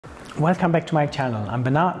Welcome back to my channel. I'm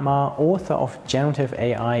Marr, author of Generative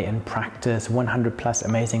AI in Practice, 100 plus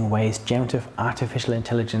amazing ways generative artificial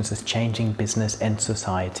intelligence is changing business and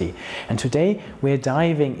society. And today we're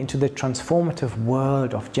diving into the transformative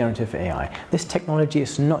world of generative AI. This technology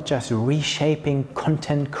is not just reshaping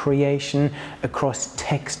content creation across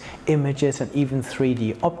text, images, and even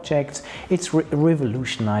 3D objects. It's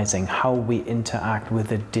revolutionizing how we interact with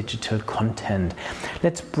the digital content.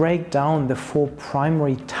 Let's break down the 4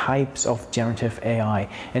 primary types of generative AI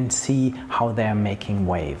and see how they're making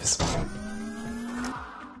waves.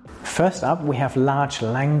 First up, we have large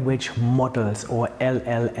language models, or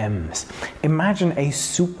LLMs. Imagine a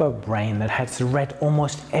super brain that has read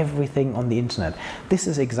almost everything on the internet. This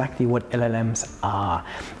is exactly what LLMs are.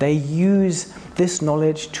 They use this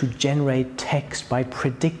knowledge to generate text by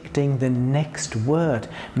predicting the next word,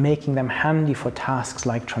 making them handy for tasks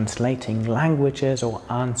like translating languages or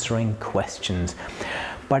answering questions.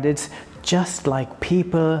 But it's just like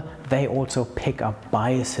people, they also pick up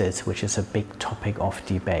biases, which is a big topic of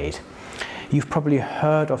debate. You've probably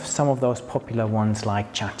heard of some of those popular ones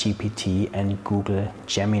like ChatGPT and Google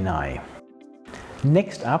Gemini.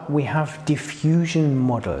 Next up, we have diffusion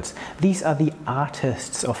models. These are the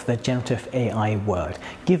artists of the generative AI world.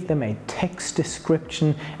 Give them a text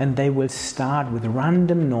description and they will start with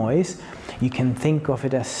random noise. You can think of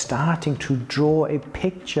it as starting to draw a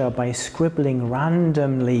picture by scribbling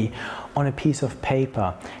randomly on a piece of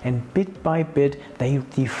paper. And bit by bit, they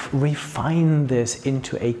refine this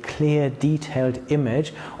into a clear, detailed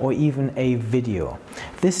image or even a video.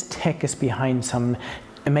 This tech is behind some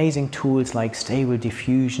amazing tools like Stable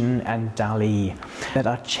Diffusion and DALL-E that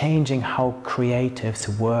are changing how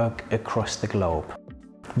creatives work across the globe.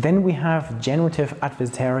 Then we have generative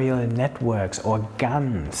adversarial networks, or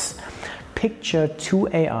GANs. Picture 2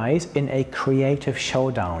 AIs in a creative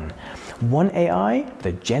showdown. One AI,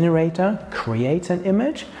 the generator, creates an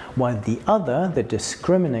image, while the other, the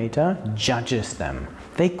discriminator, judges them.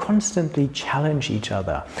 They constantly challenge each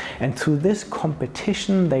other, and through this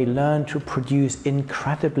competition they learn to produce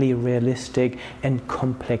incredibly realistic and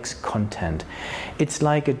complex content. It's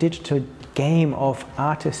like a digital game of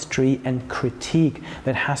artistry and critique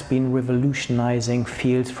that has been revolutionizing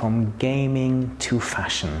fields from gaming to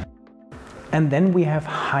fashion. And then we have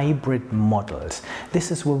hybrid models.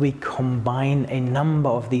 This is where we combine a number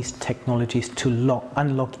of these technologies to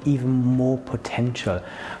unlock even more potential.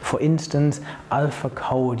 For instance,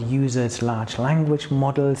 AlphaCode uses large language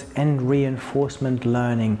models and reinforcement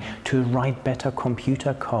learning to write better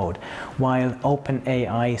computer code, while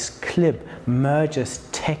OpenAI's Clip merges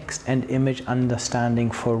text and image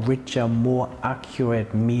understanding for richer, more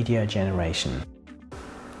accurate media generation.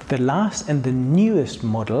 The last and the newest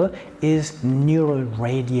model is neural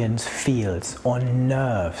radiance fields, or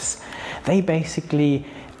nerves. They basically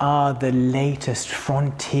are the latest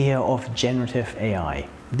frontier of generative AI.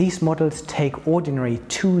 These models take ordinary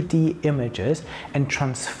 2D images and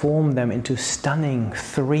transform them into stunning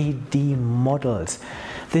 3D models.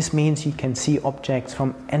 This means you can see objects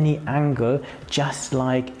from any angle, just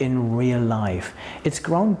like in real life. It's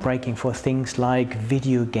groundbreaking for things like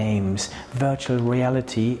video games, virtual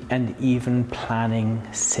reality, and even planning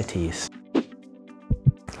cities.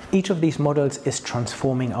 Each of these models is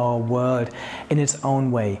transforming our world in its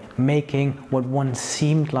own way, making what once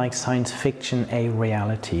seemed like science fiction a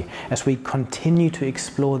reality. As we continue to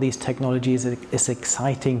explore these technologies, it's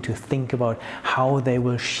exciting to think about how they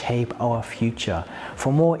will shape our future.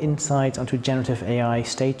 For more insights onto generative AI,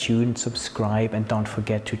 stay tuned, subscribe, and don't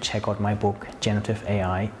forget to check out my book, Generative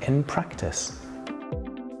AI in Practice.